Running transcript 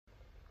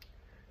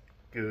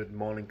Good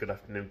morning, good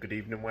afternoon, good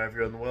evening, wherever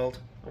you're in the world,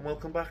 and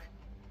welcome back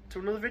to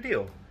another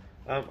video.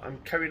 I'm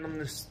carrying on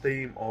this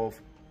theme of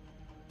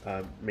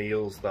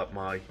meals that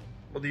my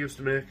mother used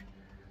to make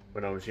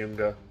when I was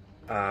younger,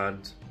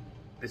 and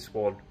this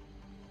one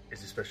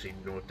is especially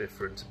no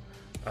different.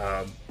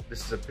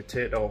 This is a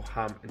potato,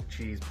 ham and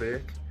cheese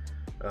bake.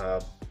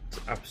 It's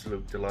an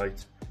absolute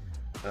delight.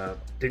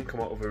 Didn't come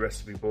out of a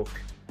recipe book.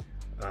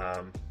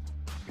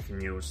 You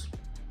can use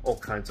all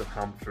kinds of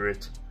ham for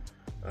it.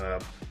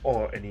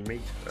 Or any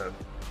meat,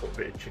 put a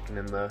bit of chicken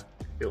in there,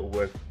 it'll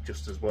work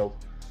just as well.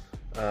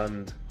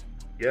 And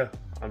yeah,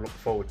 I'm looking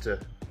forward to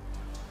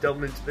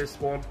delving into this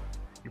one.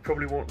 You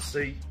probably won't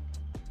see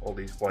all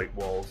these white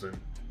walls and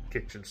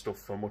kitchen stuff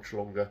for much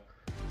longer.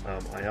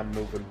 I am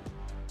moving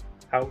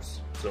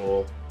house,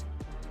 so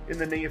in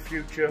the near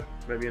future,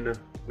 maybe in a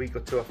week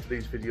or two after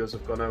these videos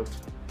have gone out,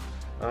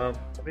 I'll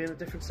be in a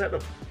different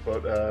setup,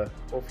 but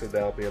hopefully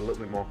they'll be a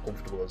little bit more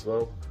comfortable as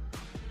well.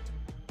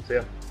 So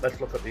yeah,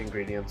 let's look at the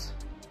ingredients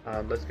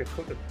and let's get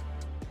cooking.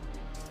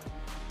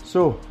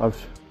 So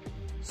I've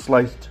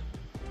sliced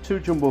 2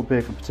 jumbo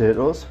bacon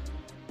potatoes.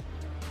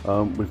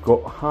 We've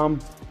got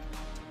ham,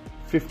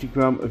 50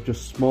 gram of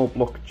just small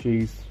block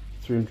cheese,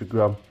 300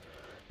 gram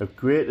of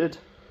grated.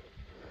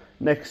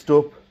 Next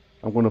up,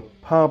 I'm going to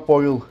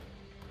parboil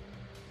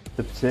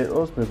the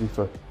potatoes, maybe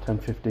for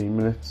 10-15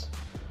 minutes.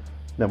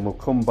 Then we'll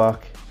come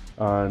back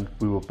and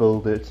we will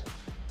build it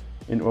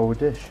into our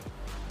dish.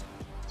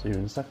 See you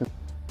in a second.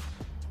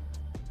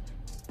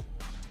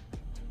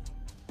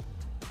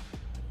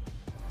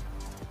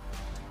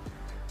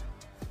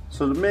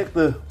 So to make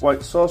the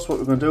white sauce, what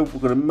we're going to do, we're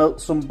going to melt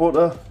some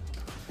butter,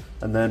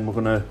 and then we're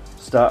going to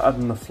start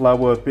adding the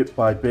flour bit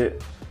by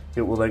bit.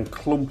 It will then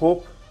clump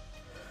up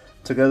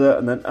together,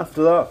 and then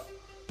after that,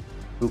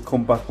 we'll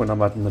come back when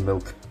I'm adding the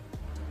milk.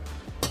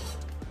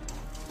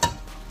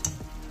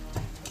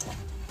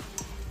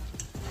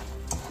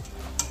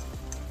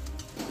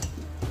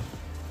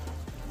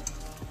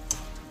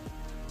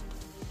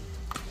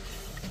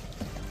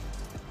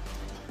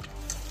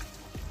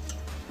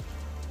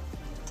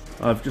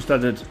 I've just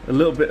added a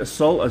little bit of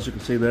salt. As you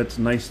can see there, it's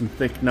nice and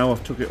thick now.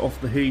 I've took it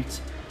off the heat.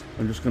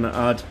 I'm just going to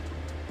add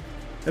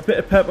a bit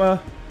of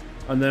pepper,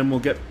 and then we'll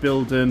get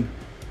building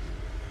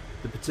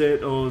the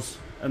potatoes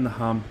and the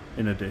ham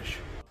in a dish.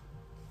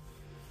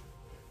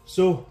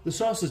 So the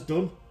sauce is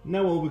done.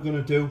 Now all we're going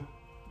to do,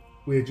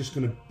 we're just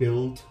going to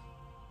build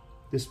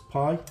this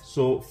pie.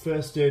 So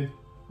first in,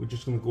 we're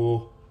just going to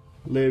go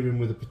layering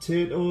with the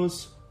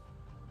potatoes.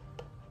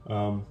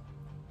 Do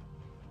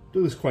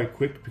this quite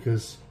quick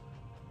because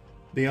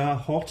they are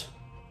hot.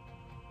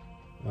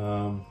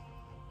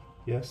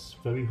 Yes,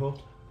 very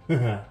hot.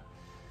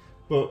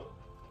 But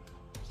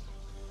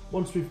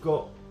once we've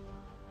got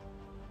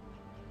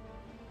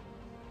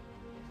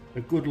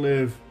a good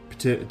layer of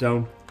potato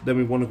down, then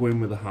we want to go in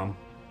with the ham.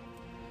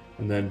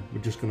 And then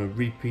we're just going to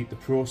repeat the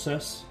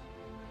process.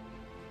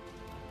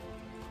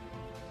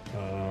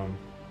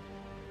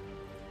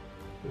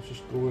 Let's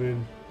just go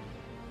in.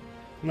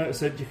 And like I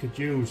said, you could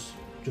use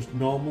just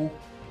normal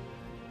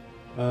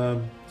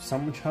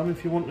sandwich ham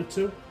if you wanted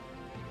to.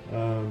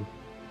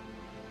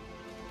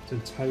 It's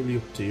entirely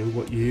up to you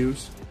what you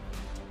use.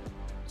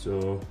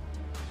 So,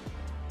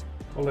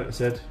 well, like I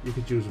said, you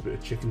could use a bit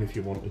of chicken if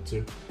you wanted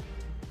to.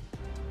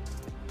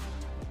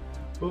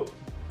 But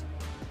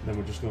then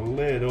we're just going to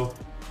lay it up.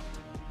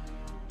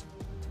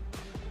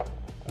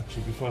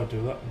 Actually, before I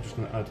do that, I'm just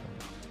going to add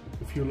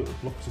a few little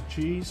blocks of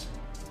cheese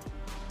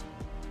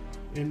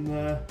in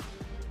there.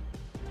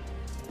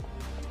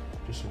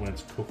 Just so when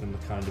it's cooking,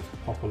 they kind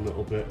of pop a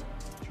little bit.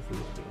 Just a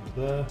little bit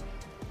under there.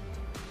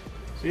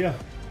 So yeah,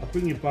 I'll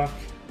bring you back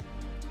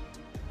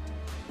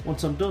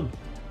once I'm done.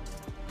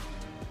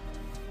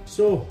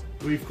 So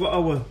we've got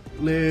our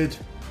layered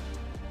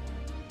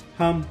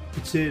ham,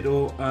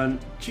 potato and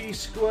cheese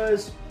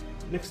squares.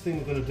 Next thing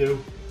we're going to do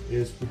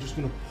is we're just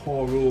going to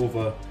pour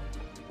over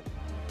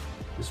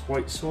this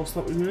white sauce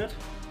that we made.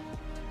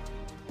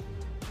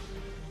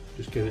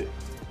 Just get it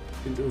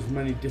into as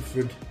many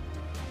different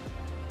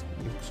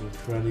nooks and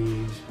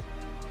crannies.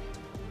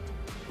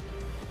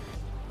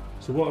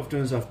 So what I've done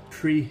is I've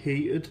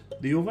preheated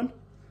the oven.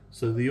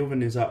 So the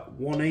oven is at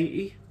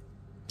 180,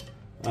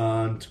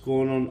 and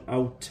going on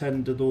how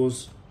tender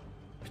those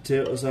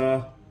potatoes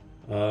are,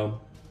 I'm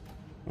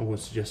going to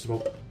suggest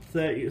about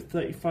 30 to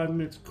 35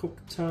 minutes cook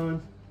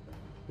time,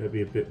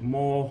 maybe a bit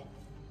more.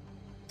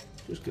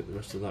 Just get the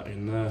rest of that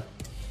in there.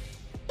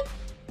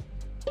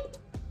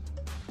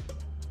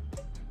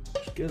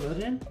 Just get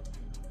that in.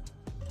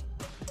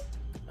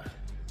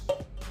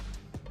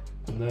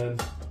 And then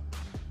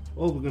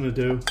all we're going to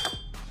do,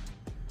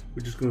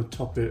 we're just going to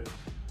top it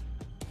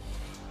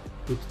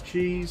with the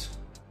cheese.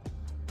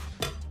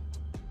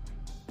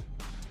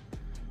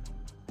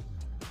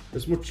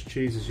 As much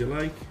cheese as you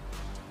like.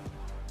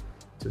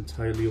 It's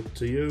entirely up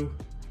to you.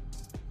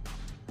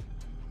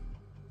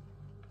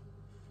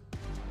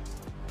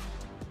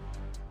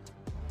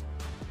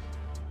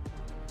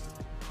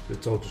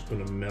 It's all just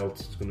going to melt.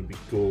 It's going to be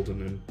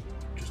golden and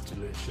just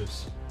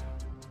delicious.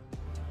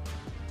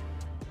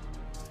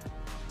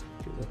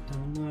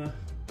 on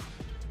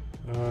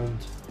there and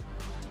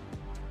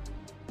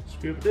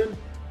scoop it in,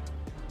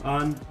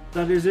 and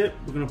that is it.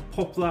 We're going to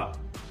pop that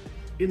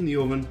in the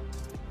oven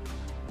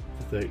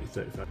for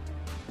 30-35.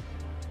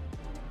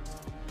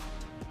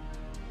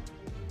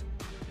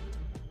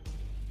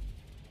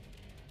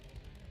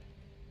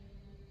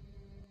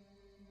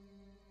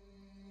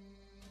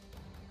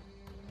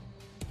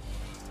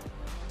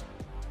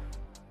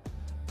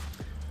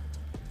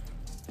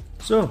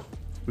 So,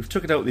 we've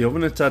took it out of the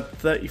oven. It's had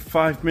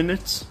 35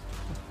 minutes.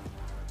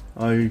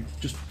 I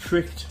just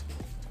pricked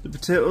the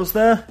potatoes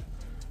there,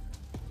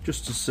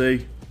 just to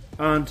see,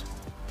 and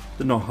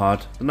they're not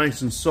hard. They're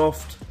nice and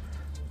soft.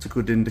 It's a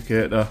good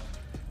indicator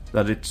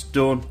that it's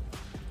done.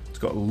 It's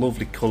got a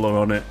lovely colour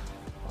on it.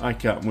 I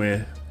can't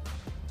wait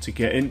to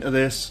get into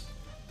this,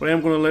 but I am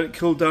going to let it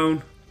cool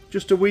down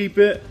just a wee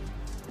bit,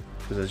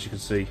 because as you can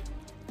see,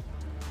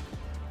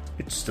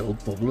 it's still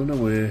bubbling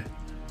away.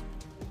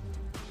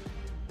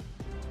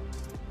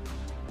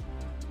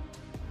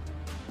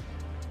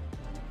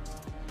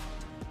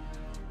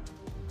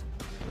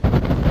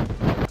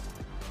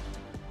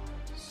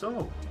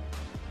 So,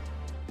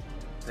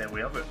 there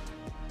we have it.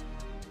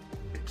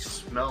 It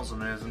smells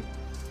amazing,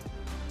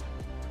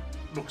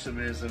 looks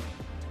amazing.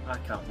 I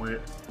can't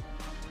wait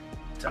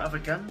to have a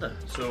gander.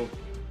 So,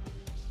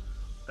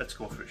 let's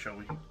go for it, shall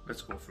we?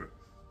 Let's go for it.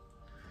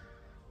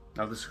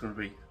 Now this is going to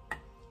be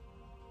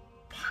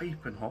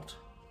piping hot,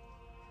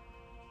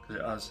 because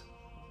it has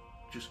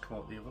just come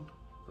out the oven.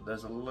 But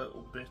there's a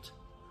little bit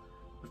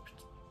of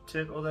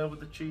potato there with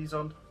the cheese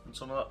on, and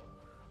some of that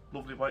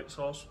lovely white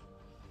sauce.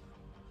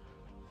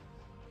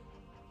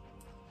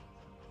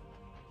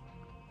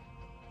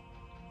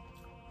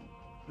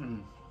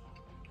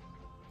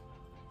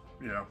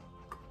 Yeah,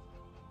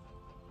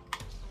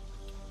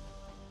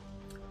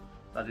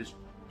 that is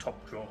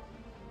top drawer.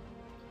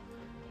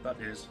 That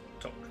is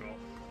top drawer.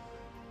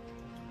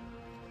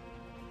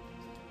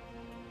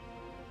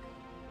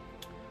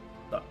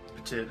 That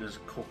potato is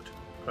cooked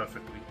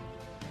perfectly.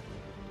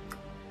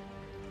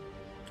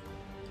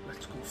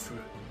 Let's go for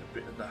a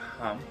bit of the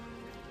ham.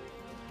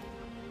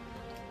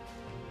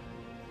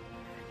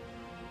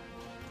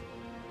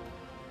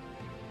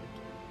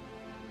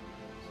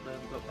 There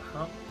we've got the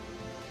ham.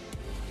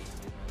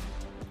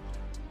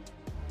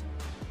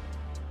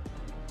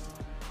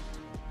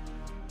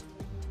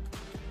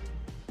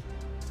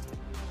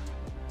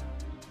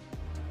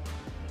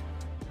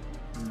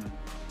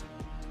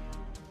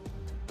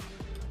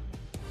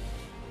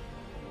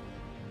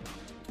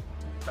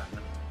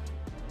 Banging.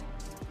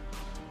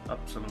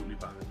 Absolutely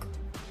banging.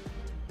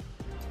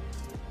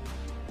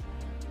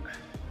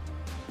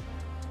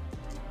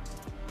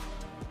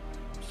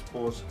 I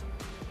suppose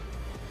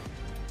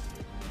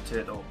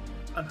potato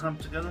and ham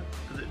together,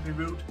 because it'd be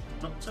rude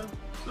not to.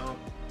 So,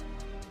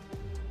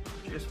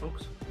 cheers,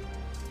 folks.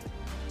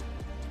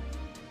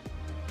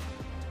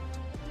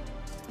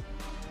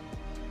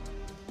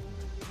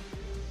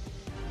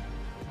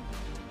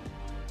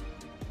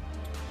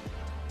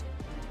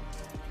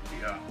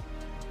 Yeah,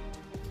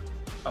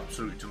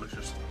 absolutely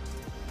delicious.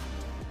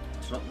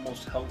 It's not the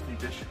most healthy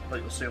dish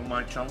like you'll see on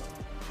my channel,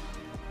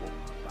 but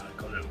I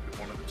got it with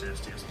one of the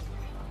tastiest.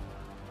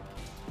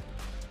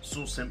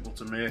 So simple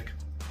to make.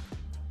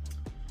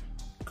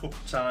 Cook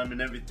time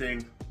and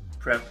everything,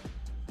 prep,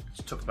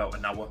 it took about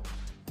an hour.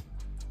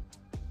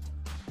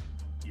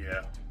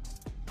 Yeah,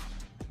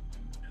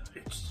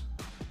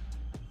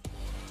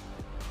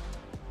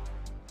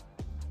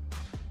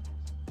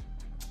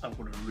 I'm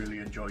going to really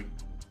enjoy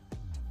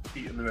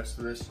eating the rest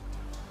of this.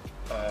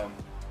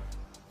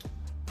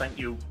 Thank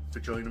you for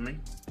joining me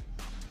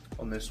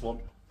on this one.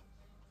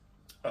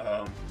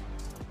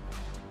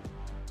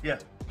 Yeah,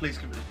 please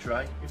give it a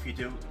try. If you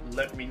do,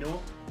 let me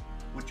know.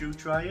 Would you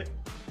try it?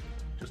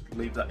 Just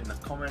leave that in the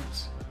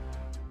comments.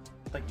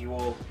 Thank you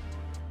all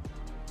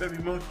very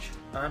much,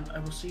 and I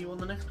will see you on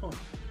the next one.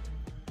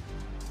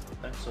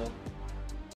 Thanks all.